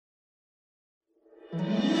In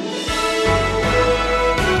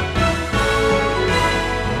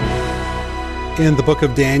the book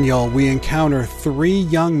of Daniel, we encounter 3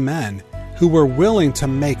 young men who were willing to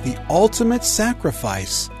make the ultimate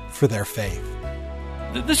sacrifice for their faith.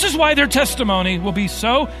 This is why their testimony will be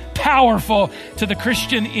so powerful to the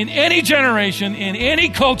Christian in any generation, in any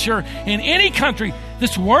culture, in any country.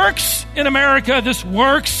 This works in America. This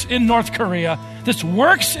works in North Korea. This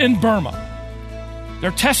works in Burma. Their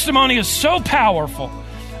testimony is so powerful,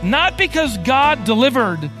 not because God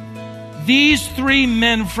delivered these 3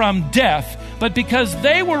 men from death, but because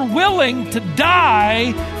they were willing to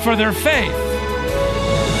die for their faith.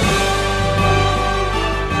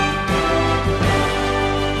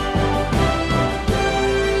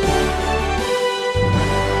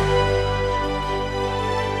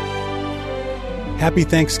 Happy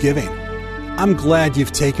Thanksgiving. I'm glad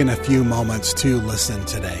you've taken a few moments to listen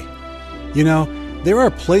today. You know, there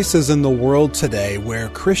are places in the world today where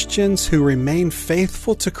Christians who remain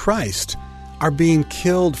faithful to Christ are being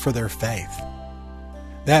killed for their faith.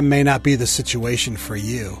 That may not be the situation for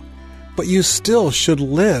you, but you still should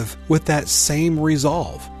live with that same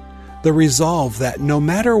resolve. The resolve that no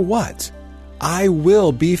matter what, I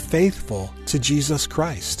will be faithful to Jesus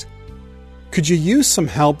Christ. Could you use some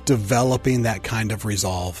help developing that kind of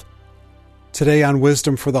resolve? Today on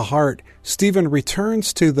Wisdom for the Heart, Stephen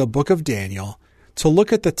returns to the book of Daniel to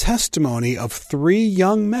look at the testimony of 3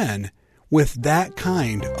 young men with that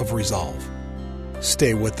kind of resolve.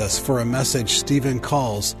 Stay with us for a message Stephen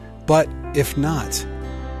calls, But If Not.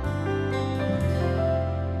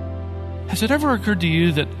 Has it ever occurred to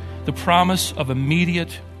you that the promise of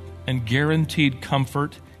immediate and guaranteed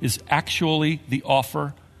comfort is actually the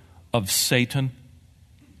offer of Satan?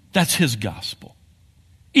 That's his gospel.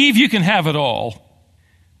 Eve, you can have it all.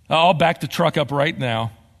 I'll back the truck up right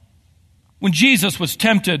now. When Jesus was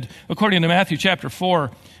tempted, according to Matthew chapter 4,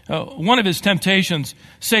 one of his temptations,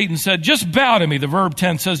 Satan said, just bow to me. The verb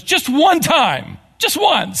tense says, just one time, just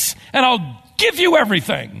once, and I'll give you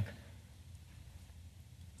everything.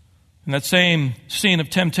 In that same scene of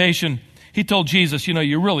temptation, he told Jesus,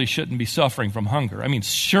 you really shouldn't be suffering from hunger. I mean,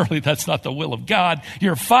 surely that's not the will of God.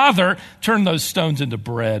 Your Father turned those stones into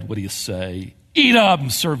bread. What do you say? Eat up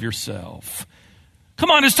and serve yourself. Come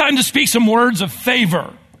on, it's time to speak some words of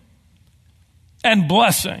favor and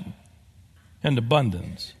blessing and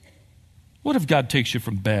abundance. What if God takes you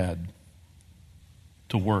from bad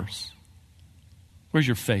to worse? Where's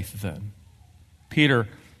your faith then? Peter,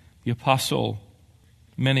 the apostle,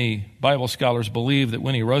 many Bible scholars believe that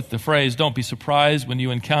when he wrote the phrase, don't be surprised when you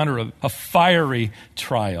encounter a fiery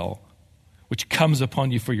trial which comes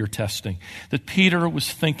upon you for your testing, that Peter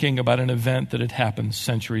was thinking about an event that had happened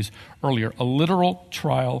centuries earlier, a literal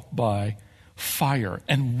trial by fire.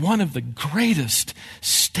 And one of the greatest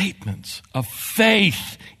statements of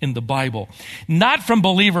faith in the Bible, not from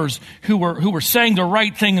believers who were saying the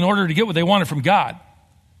right thing in order to get what they wanted from God,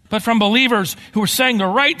 but from believers who were saying the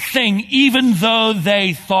right thing even though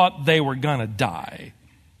they thought they were going to die.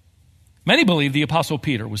 Many believe the Apostle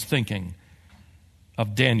Peter was thinking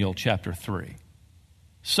of Daniel chapter 3.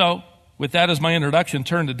 So, with that as my introduction,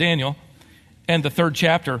 turn to Daniel and the 3rd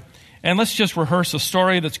chapter. And let's just rehearse a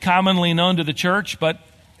story that's commonly known to the church, but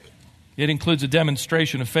it includes a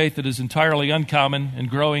demonstration of faith that is entirely uncommon and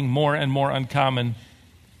growing more and more uncommon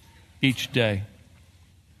each day.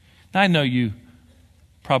 Now, I know you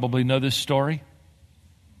probably know this story,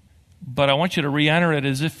 but I want you to re-enter it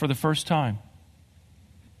as if for the first time.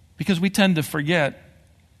 Because we tend to forget.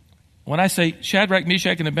 When I say Shadrach,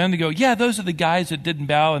 Meshach, and Abednego, yeah, those are the guys that didn't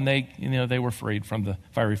bow and they were freed from the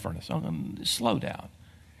fiery furnace. Slow down.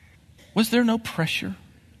 Was there no pressure?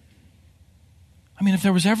 I mean, if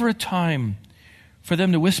there was ever a time for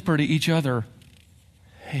them to whisper to each other,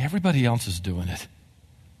 hey, everybody else is doing it.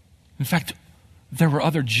 In fact, there were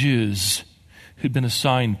other Jews who'd been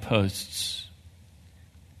assigned posts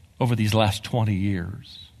over these last 20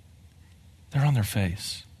 years. They're on their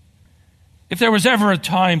face. If there was ever a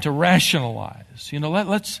time to rationalize,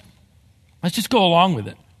 let's just go along with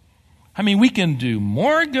it. I mean, we can do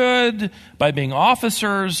more good by being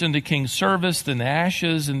officers in the king's service than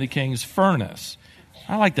ashes in the king's furnace.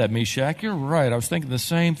 I like that, Meshach. You're right. I was thinking the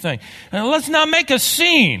same thing. And let's not make a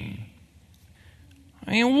scene.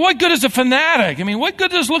 I mean, what good is a fanatic? I mean, what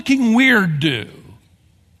good does looking weird do?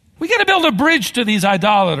 We got to build a bridge to these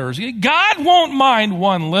idolaters. God won't mind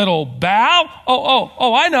one little bow.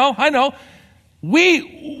 Oh, I know.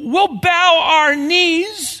 We'll bow our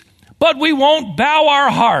knees, but we won't bow our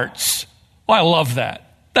hearts. Oh, I love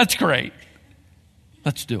that. That's great.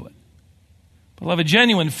 Let's do it. Beloved,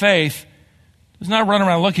 genuine faith does not run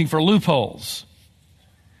around looking for loopholes.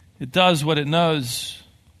 It does what it knows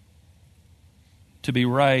to be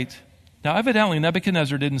right. Now, evidently,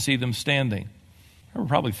 Nebuchadnezzar didn't see them standing. There were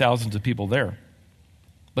probably thousands of people there.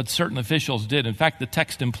 But certain officials did. In fact, the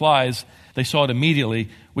text implies they saw it immediately,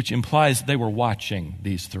 which implies they were watching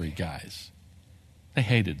these three guys. They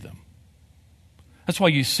hated them. That's why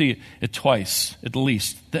you see it twice, at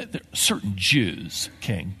least. Certain Jews,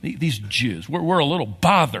 king, these Jews, were a little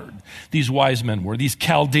bothered, these wise men were, these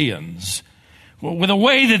Chaldeans, with the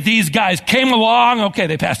way that these guys came along. Okay,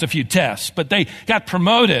 they passed a few tests, but they got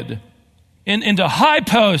promoted into high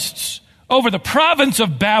posts over the province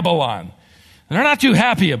of Babylon. And they're not too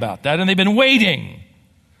happy about that, and they've been waiting.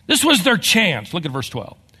 This was their chance. Look at verse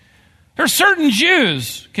 12. There are certain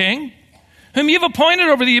Jews, king, whom you've appointed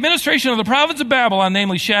over the administration of the province of Babylon,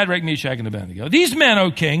 namely Shadrach, Meshach, and Abednego. These men,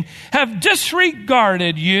 O king, have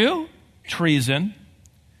disregarded you, treason.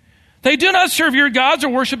 They do not serve your gods or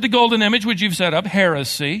worship the golden image which you've set up,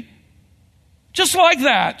 heresy. Just like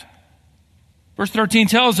that. Verse 13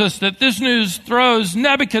 tells us that this news throws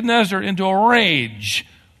Nebuchadnezzar into a rage,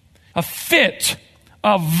 a fit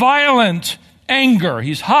of violent anger.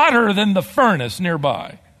 He's hotter than the furnace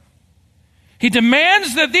nearby. He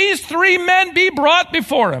demands that these three men be brought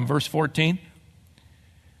before him, verse 14.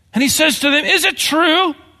 And he says to them, is it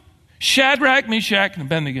true, Shadrach, Meshach, and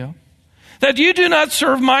Abednego, that you do not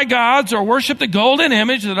serve my gods or worship the golden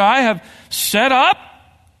image that I have set up?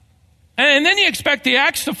 And then you expect the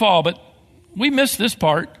axe to fall, but we miss this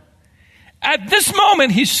part. At this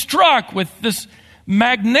moment, he's struck with this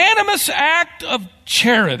magnanimous act of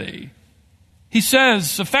charity. He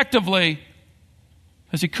says, effectively,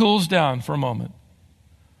 as he cools down for a moment,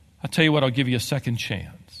 I'll tell you what, I'll give you a second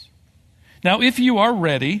chance. Now, if you are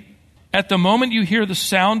ready, at the moment you hear the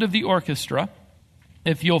sound of the orchestra,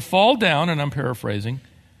 if you'll fall down, and I'm paraphrasing,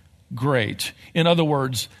 great. In other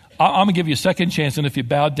words, I'm going to give you a second chance, and if you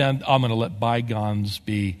bow down, I'm going to let bygones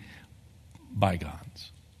be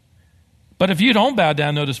bygones. But if you don't bow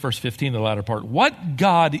down, notice verse 15, the latter part. What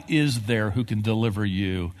God is there who can deliver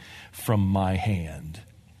you from my hand?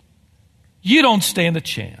 You don't stand a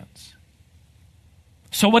chance.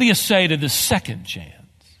 So what do you say to this second chance?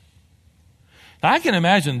 Now, I can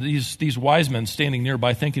imagine these wise men standing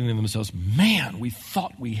nearby thinking to themselves, man, we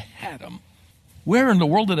thought we had him. Where in the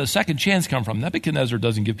world did a second chance come from? Nebuchadnezzar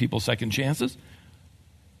doesn't give people second chances.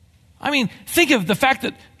 I mean, think of the fact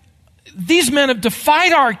that these men have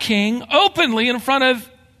defied our king openly in front of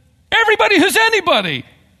everybody who's anybody,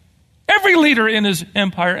 every leader in his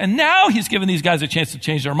empire. And now he's given these guys a chance to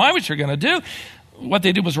change their mind, which they're going to do. What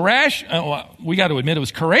they did was rash. We got to admit it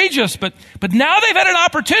was courageous, but now they've had an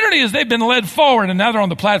opportunity as they've been led forward, and now they're on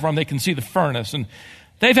the platform. They can see the furnace, and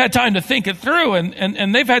they've had time to think it through,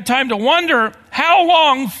 and they've had time to wonder how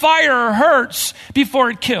long fire hurts before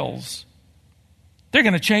it kills. They're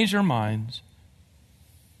going to change their minds.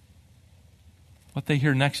 What they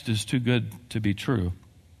hear next is too good to be true.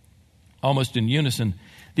 Almost in unison,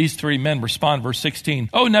 these three men respond, verse 16,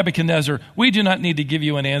 "O Nebuchadnezzar, we do not need to give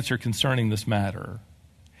you an answer concerning this matter."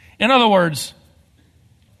 In other words,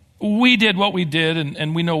 we did what we did,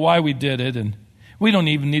 and we know why we did it, and we don't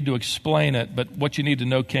even need to explain it, but what you need to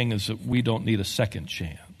know, King, is that we don't need a second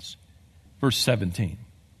chance. Verse 17,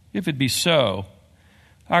 "If it be so,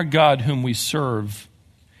 our God whom we serve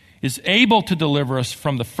is able to deliver us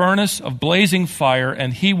from the furnace of blazing fire,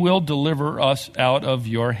 and he will deliver us out of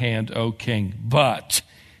your hand, O king. But,"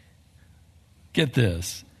 get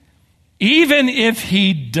this, "even if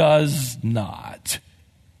he does not,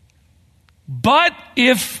 but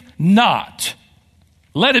if not,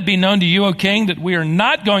 let it be known to you, O king, that we are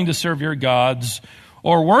not going to serve your gods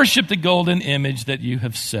or worship the golden image that you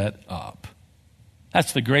have set up."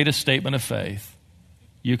 That's the greatest statement of faith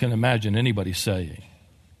you can imagine anybody saying.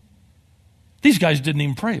 These guys didn't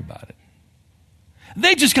even pray about it.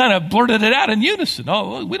 They just kind of blurted it out in unison.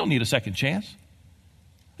 "Oh, we don't need a second chance.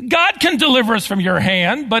 God can deliver us from your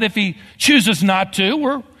hand, but if he chooses not to,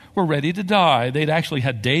 we're ready to die." They'd actually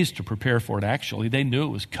had days to prepare for it, actually. They knew it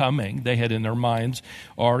was coming. They had in their minds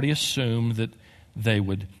already assumed that they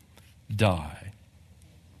would die.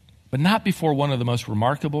 But not before one of the most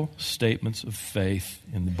remarkable statements of faith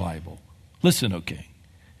in the Bible. Listen, O king,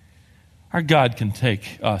 our God can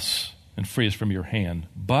take us and free us from your hand,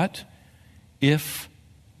 but if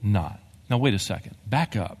not. Now wait a second,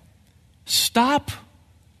 back up. Stop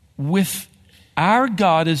with "our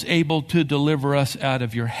God is able to deliver us out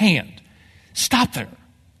of your hand." Stop there.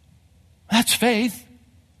 That's faith.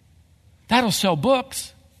 That'll sell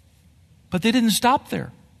books. But they didn't stop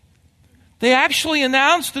there. They actually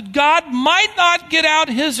announced that God might not get out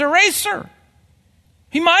his eraser.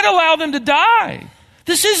 He might allow them to die.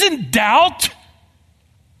 This isn't doubt.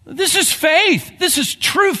 This is faith. This is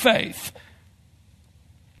true faith.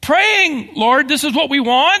 Praying, Lord, this is what we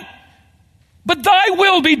want, but thy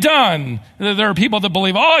will be done. There are people that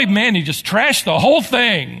believe, oh man, you just trashed the whole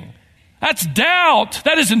thing. That's doubt.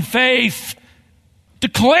 That isn't faith.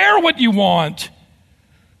 Declare what you want.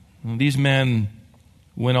 And these men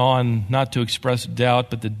went on not to express doubt,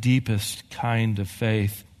 but the deepest kind of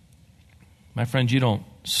faith. My friends, you don't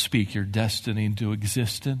speak your destiny into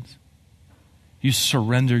existence. You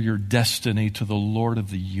surrender your destiny to the Lord of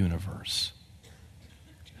the universe,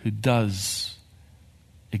 who does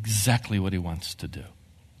exactly what he wants to do.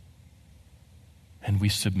 And we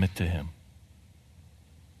submit to him.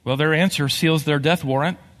 Well, their answer seals their death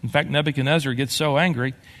warrant. In fact, Nebuchadnezzar gets so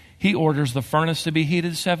angry, he orders the furnace to be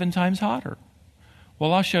heated 7 times hotter.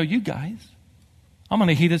 Well, I'll show you guys. I'm going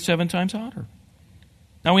to heat it 7 times hotter.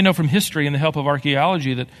 Now, we know from history and the help of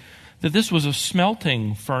archaeology that this was a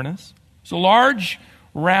smelting furnace. It's a large,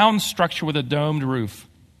 round structure with a domed roof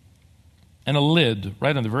and a lid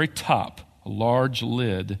right on the very top, a large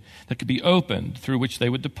lid that could be opened through which they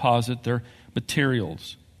would deposit their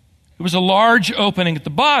materials. There was a large opening at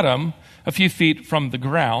the bottom, a few feet from the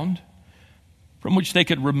ground, from which they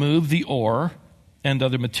could remove the ore and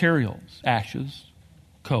other materials, ashes,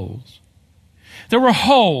 coals. There were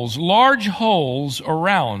holes, large holes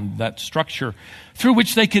around that structure through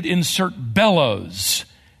which they could insert bellows,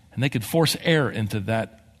 and they could force air into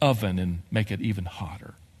that oven and make it even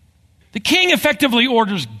hotter. The king effectively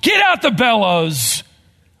orders, get out the bellows.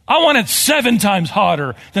 I want it 7 times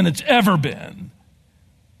hotter than it's ever been.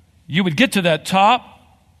 You would get to that top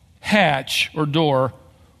hatch or door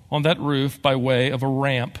on that roof by way of a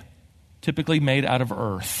ramp, typically made out of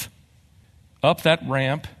earth. Up that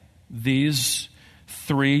ramp, these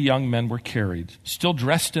 3 young men were carried, still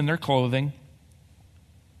dressed in their clothing.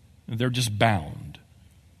 They're just bound.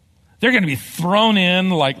 They're going to be thrown in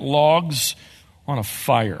like logs on a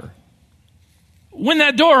fire. When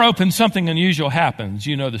that door opens, something unusual happens.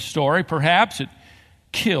 You know the story. Perhaps it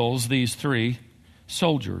kills these 3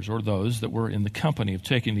 soldiers, or those that were in the company of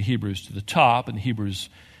taking the Hebrews to the top, and the Hebrews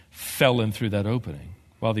fell in through that opening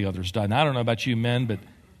while the others died. Now, I don't know about you men, but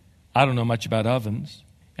I don't know much about ovens,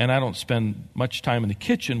 and I don't spend much time in the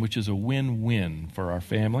kitchen, which is a win-win for our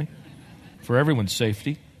family, for everyone's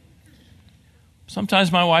safety.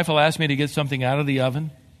 Sometimes my wife will ask me to get something out of the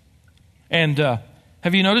oven, and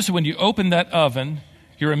have you noticed that when you open that oven,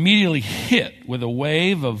 you're immediately hit with a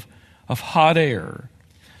wave of hot air?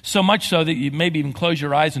 So much so that you maybe even close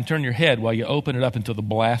your eyes and turn your head while you open it up until the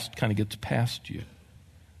blast kind of gets past you.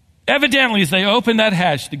 Evidently, as they opened that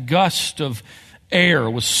hatch, the gust of air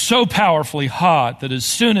was so powerfully hot that as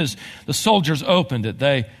soon as the soldiers opened it,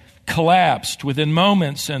 they collapsed within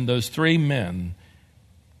moments, and those 3 men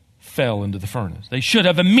fell into the furnace. They should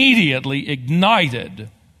have immediately ignited,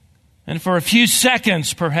 and for a few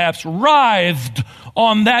seconds perhaps writhed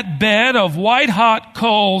on that bed of white-hot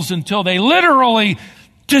coals until they literally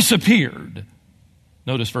disappeared.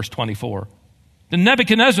 Notice verse 24. Then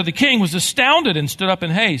Nebuchadnezzar the king was astounded and stood up in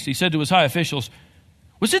haste. He said to his high officials,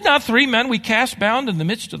 was it not 3 men we cast bound in the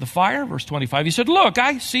midst of the fire? Verse 25. He said, look,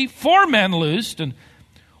 I see 4 men loosed and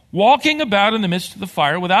walking about in the midst of the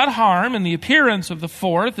fire without harm, and the appearance of the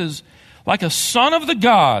 4th is like a son of the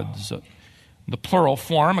gods. The plural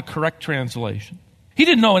form, a correct translation. He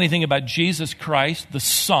didn't know anything about Jesus Christ, the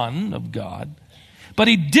Son of God. But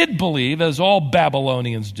he did believe, as all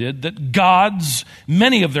Babylonians did, that gods,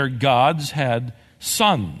 many of their gods, had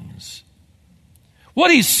sons. What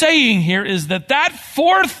he's saying here is that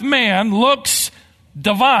 4th man looks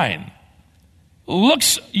divine,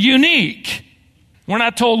 looks unique. We're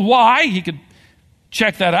not told why. He could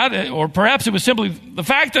check that out. Or perhaps it was simply the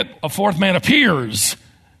fact that a 4th man appears,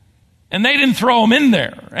 and they didn't throw him in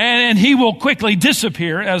there, and he will quickly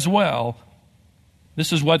disappear as well.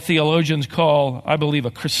 This is what theologians call, I believe,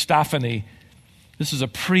 a Christophany. This is a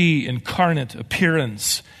pre-incarnate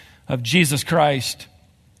appearance of Jesus Christ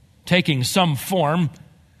taking some form,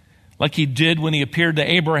 like he did when he appeared to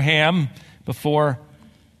Abraham before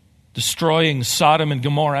destroying Sodom and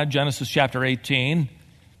Gomorrah, Genesis chapter 18,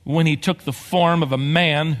 when he took the form of a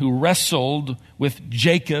man who wrestled with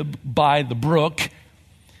Jacob by the brook,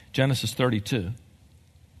 Genesis 32.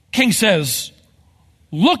 King says,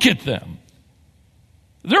 look at them.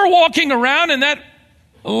 They're walking around in that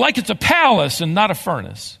like it's a palace and not a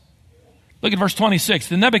furnace. Look at verse 26.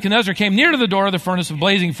 Then Nebuchadnezzar came near to the door of the furnace of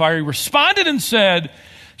blazing fire. He responded and said,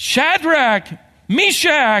 Shadrach,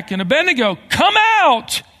 Meshach, and Abednego, come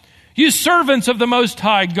out, you servants of the Most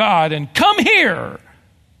High God, and come here.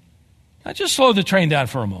 Now just slow the train down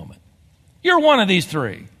for a moment. You're one of these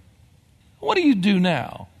 3. What do you do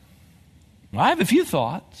now? I have a few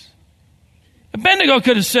thoughts. Abednego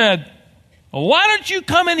could have said, well, why don't you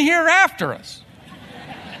come in here after us?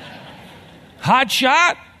 Hot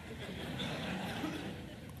shot.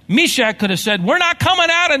 Meshach could have said, we're not coming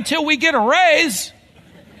out until we get a raise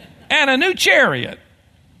and a new chariot.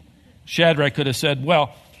 Shadrach could have said,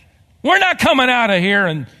 well, we're not coming out of here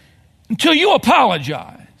until you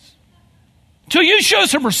apologize, until you show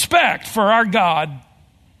some respect for our God,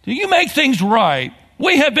 until you make things right.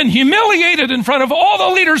 We have been humiliated in front of all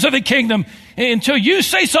the leaders of the kingdom. Until you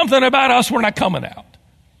say something about us, we're not coming out.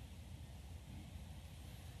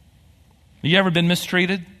 You ever been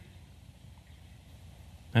mistreated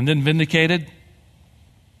and then vindicated?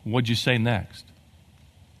 What'd you say next?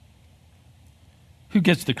 Who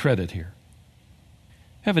gets the credit here?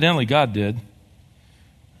 Evidently God did.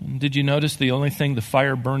 Did you notice the only thing the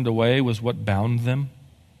fire burned away was what bound them?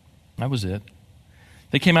 That was it.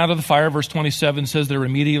 They came out of the fire, verse 27 says they're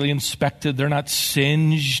immediately inspected. They're not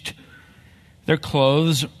singed. Their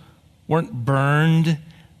clothes weren't burned.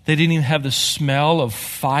 They didn't even have the smell of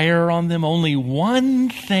fire on them. Only one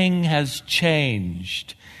thing has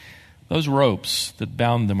changed. Those ropes that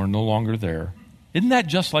bound them are no longer there. Isn't that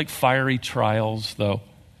just like fiery trials, though?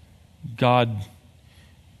 God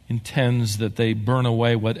intends that they burn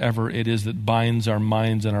away whatever it is that binds our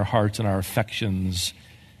minds and our hearts and our affections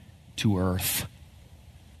to earth.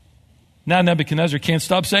 Now Nebuchadnezzar can't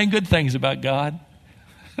stop saying good things about God.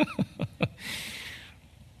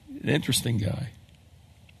 Interesting guy.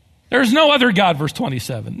 There's no other God, verse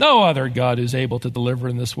 27. No other God is able to deliver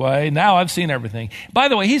in this way. Now I've seen everything. By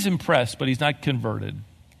the way, he's impressed, but he's not converted.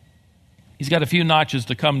 He's got a few notches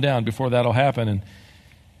to come down before that'll happen, and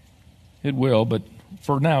it will, but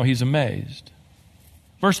for now he's amazed.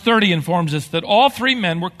 Verse 30 informs us that all three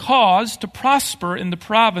men were caused to prosper in the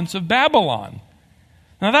province of Babylon.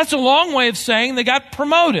 Now that's a long way of saying they got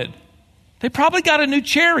promoted. They probably got a new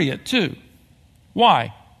chariot too.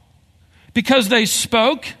 Why? Because they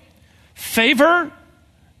spoke favor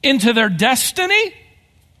into their destiny?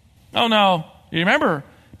 Oh no. You remember,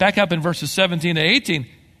 back up in verses 17 to 18,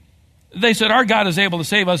 they said, our God is able to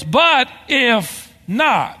save us, but if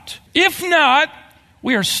not,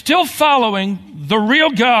 we are still following the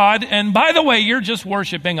real God, and by the way, you're just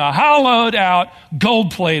worshiping a hollowed out,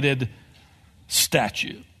 gold-plated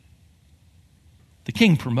statue. The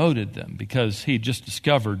king promoted them because he just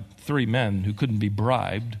discovered three men who couldn't be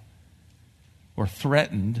bribed or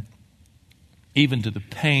threatened, even to the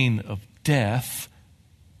pain of death,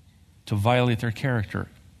 to violate their character.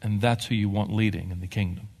 And that's who you want leading in the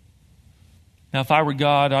kingdom. Now, if I were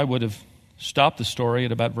God, I would have stopped the story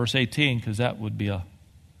at about verse 18, because that'd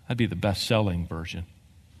be the best-selling version.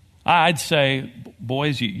 I'd say,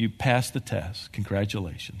 boys, you passed the test.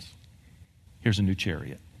 Congratulations. Here's a new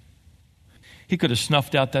chariot. He could have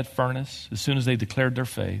snuffed out that furnace as soon as they declared their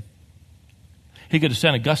faith. He could have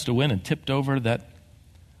sent a gust of wind and tipped over that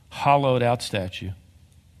hollowed-out statue.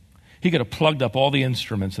 He could have plugged up all the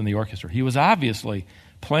instruments in the orchestra. He was obviously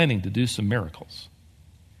planning to do some miracles.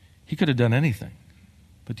 He could have done anything.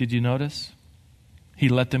 But did you notice? He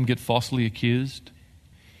let them get falsely accused.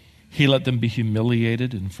 He let them be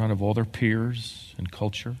humiliated in front of all their peers and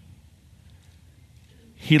culture.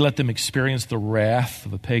 He let them experience the wrath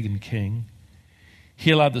of a pagan king.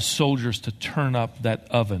 He allowed the soldiers to turn up that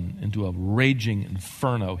oven into a raging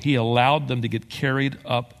inferno. He allowed them to get carried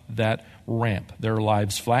up that ramp, their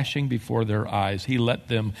lives flashing before their eyes. He let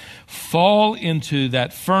them fall into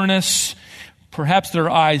that furnace, perhaps their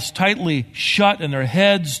eyes tightly shut and their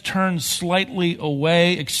heads turned slightly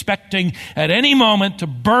away, expecting at any moment to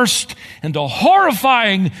burst into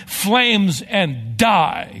horrifying flames and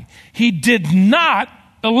die. He did not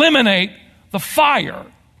eliminate the fire.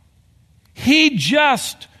 He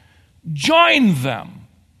just joined them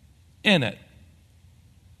in it.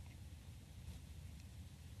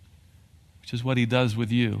 Which is what he does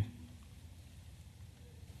with you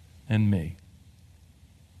and me.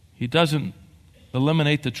 He doesn't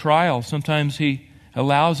eliminate the trial. Sometimes he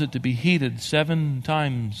allows it to be heated 7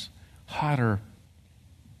 times hotter.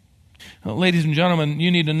 Well, ladies and gentlemen, you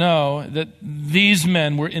need to know that these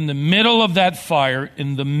men were in the middle of that fire,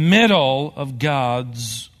 in the middle of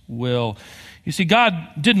God's will. You see, God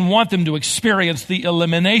didn't want them to experience the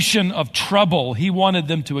elimination of trouble. He wanted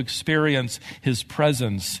them to experience His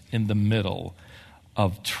presence in the middle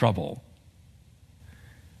of trouble.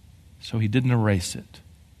 So He didn't erase it.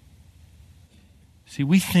 See,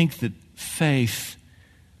 we think that faith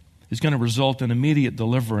is going to result in immediate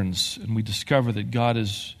deliverance, and we discover that God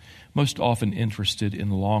is most often interested in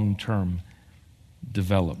long-term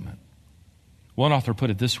development. One author put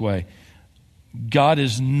it this way: God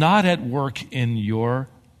is not at work in your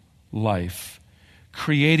life,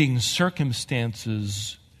 creating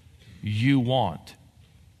circumstances you want.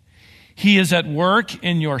 He is at work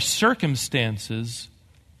in your circumstances,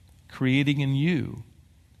 creating in you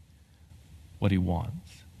what He wants.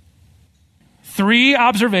 3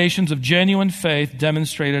 observations of genuine faith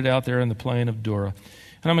demonstrated out there in the plain of Dura.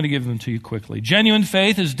 And I'm going to give them to you quickly. Genuine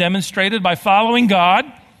faith is demonstrated by following God,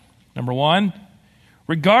 number 1,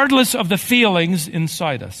 regardless of the feelings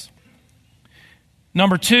inside us.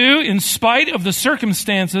 Number 2, in spite of the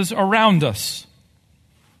circumstances around us.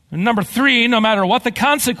 And number 3, no matter what the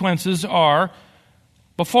consequences are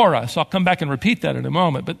before us. I'll come back and repeat that in a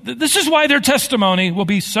moment. But this is why their testimony will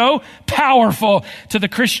be so powerful to the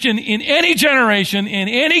Christian in any generation, in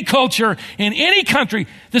any culture, in any country.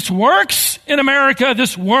 This works in America.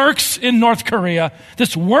 This works in North Korea.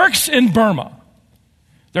 This works in Burma.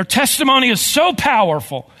 Their testimony is so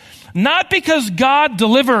powerful, not because God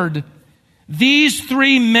delivered these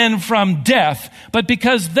 3 men from death, but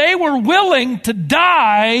because they were willing to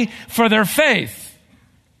die for their faith.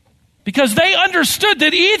 Because they understood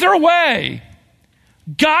that either way,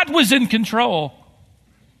 God was in control.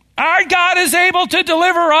 Our God is able to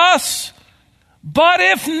deliver us, but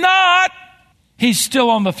if not, He's still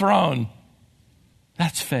on the throne.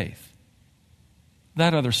 That's faith.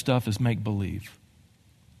 That other stuff is make-believe.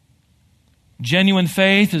 Genuine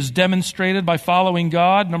faith is demonstrated by following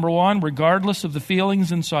God, number 1, regardless of the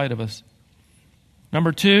feelings inside of us.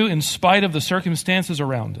 Number 2, in spite of the circumstances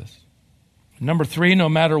around us. Number 3, no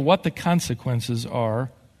matter what the consequences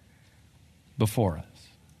are before us.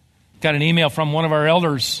 Got an email from one of our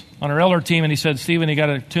elders on our elder team, and he said, Stephen, you got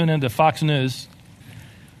to tune into Fox News.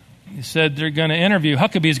 He said they're going to interview,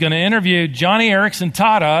 Huckabee's going to interview Johnny Erickson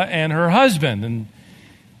Tata and her husband. And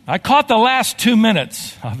I caught the last 2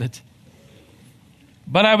 minutes of it.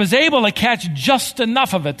 But I was able to catch just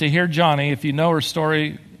enough of it to hear Johnny, if you know her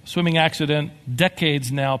story, swimming accident,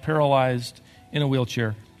 decades now, paralyzed in a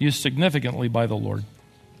wheelchair, used significantly by the Lord.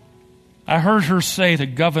 I heard her say to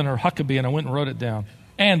Governor Huckabee, and I went and wrote it down,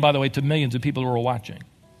 and by the way, to millions of people who were watching,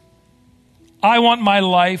 I want my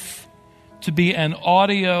life to be an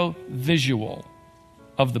audio visual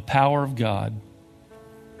of the power of God.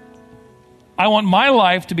 I want my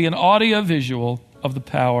life to be an audio visual of the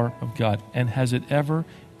power of God. And has it ever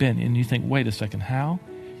been? And you think, wait a second, how?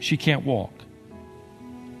 She can't walk.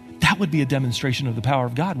 That would be a demonstration of the power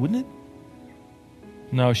of God, wouldn't it?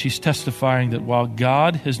 No, she's testifying that while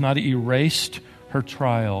God has not erased her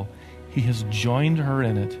trial, He has joined her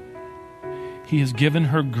in it. He has given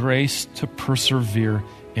her grace to persevere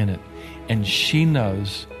in it. And she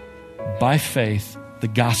knows by faith the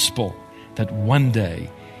gospel that one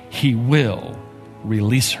day He will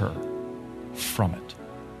release her from it.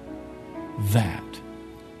 That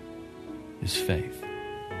is faith.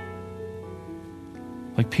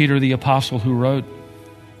 Like Peter the apostle who wrote,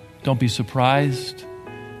 don't be surprised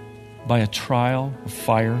by a trial of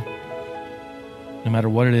fire, no matter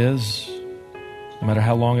what it is, no matter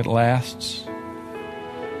how long it lasts.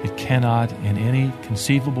 It cannot in any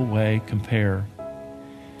conceivable way compare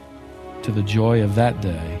to the joy of that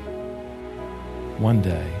day, one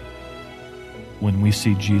day, when we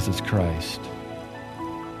see Jesus Christ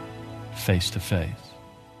face to face.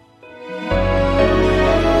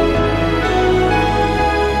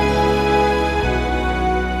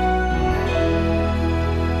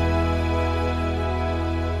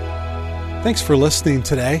 Thanks for listening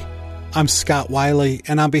today. I'm Scott Wiley,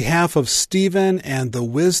 and on behalf of Stephen and the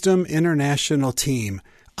Wisdom International team,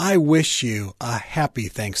 I wish you a happy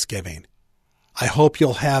Thanksgiving. I hope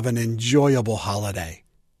you'll have an enjoyable holiday.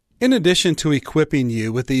 In addition to equipping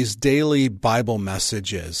you with these daily Bible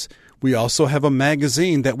messages, we also have a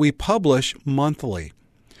magazine that we publish monthly.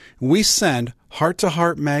 We send Heart to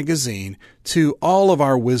Heart magazine to all of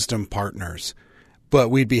our wisdom partners, but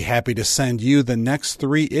we'd be happy to send you the next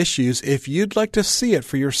 3 issues if you'd like to see it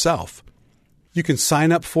for yourself. You can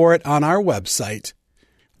sign up for it on our website.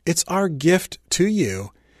 It's our gift to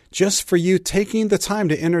you, just for you taking the time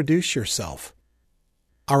to introduce yourself.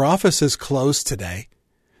 Our office is closed today.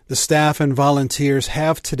 The staff and volunteers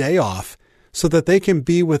have today off so that they can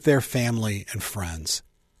be with their family and friends.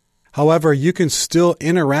 However, you can still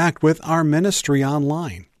interact with our ministry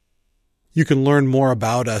online. You can learn more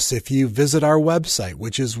about us if you visit our website,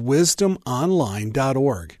 which is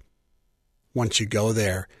wisdomonline.org. Once you go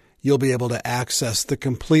there, you'll be able to access the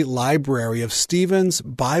complete library of Stephen's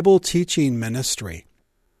Bible teaching ministry.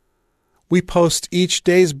 We post each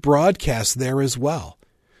day's broadcast there as well.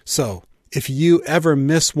 So, if you ever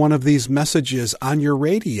miss one of these messages on your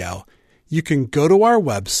radio, you can go to our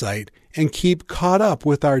website and keep caught up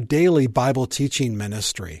with our daily Bible teaching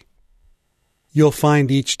ministry. You'll find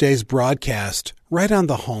each day's broadcast right on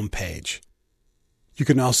the home page. You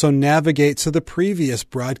can also navigate to the previous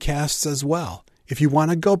broadcasts as well if you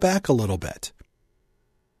want to go back a little bit.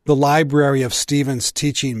 The library of Stephen's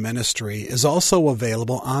teaching ministry is also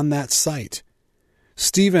available on that site.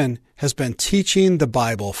 Stephen has been teaching the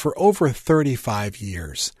Bible for over 35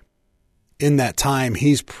 years. In that time,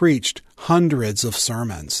 he's preached hundreds of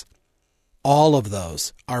sermons. All of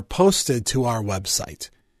those are posted to our website.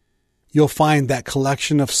 You'll find that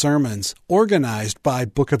collection of sermons organized by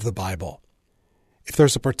Book of the Bible. If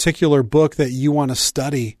there's a particular book that you want to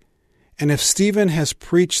study, and if Stephen has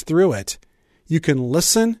preached through it, you can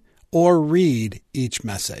listen or read each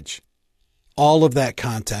message. All of that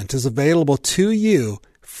content is available to you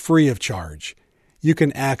free of charge. You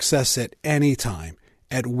can access it anytime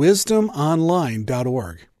at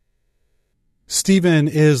wisdomonline.org. Stephen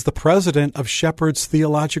is the president of Shepherd's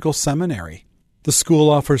Theological Seminary. The school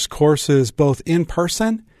offers courses both in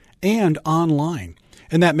person and online,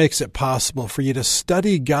 and that makes it possible for you to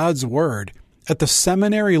study God's Word at the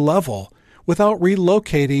seminary level without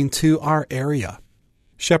relocating to our area.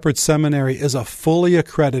 Shepherd Seminary is a fully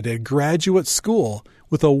accredited graduate school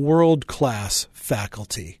with a world-class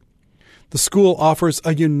faculty. The school offers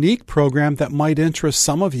a unique program that might interest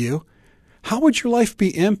some of you. How would your life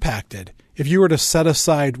be impacted if you were to set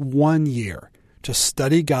aside 1 year to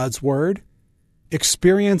study God's Word,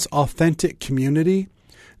 experience authentic community,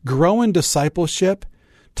 grow in discipleship,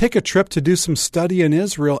 take a trip to do some study in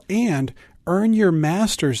Israel, and earn your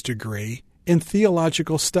master's degree in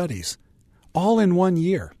theological studies, all in 1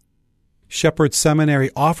 year? Shepherd Seminary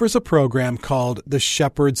offers a program called the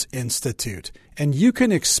Shepherd's Institute, and you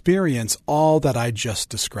can experience all that I just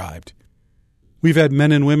described. We've had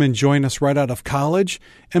men and women join us right out of college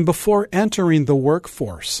and before entering the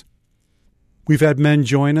workforce. We've had men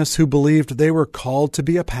join us who believed they were called to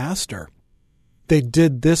be a pastor. They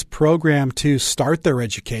did this program to start their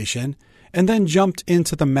education and then jumped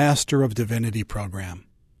into the Master of Divinity program.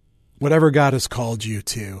 Whatever God has called you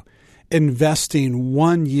to, investing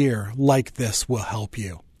 1 year like this will help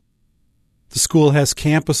you. The school has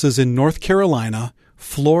campuses in North Carolina,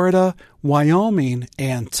 Florida, Wyoming,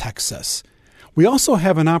 and Texas. We also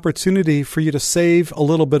have an opportunity for you to save a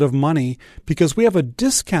little bit of money because we have a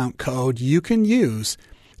discount code you can use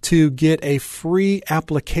to get a free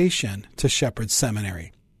application to Shepherd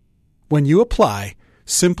Seminary. When you apply,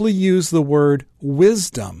 simply use the word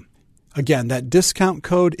wisdom. Again, that discount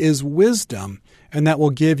code is wisdom, and that will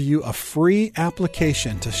give you a free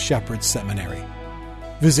application to Shepherd Seminary.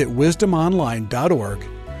 Visit wisdomonline.org,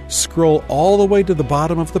 scroll all the way to the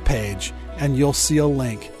bottom of the page, and you'll see a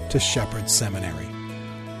link to Shepherd Seminary.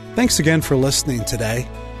 Thanks again for listening today.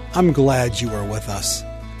 I'm glad you were with us.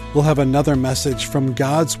 We'll have another message from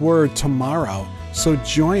God's Word tomorrow, so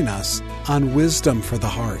join us on Wisdom for the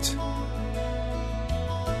Heart.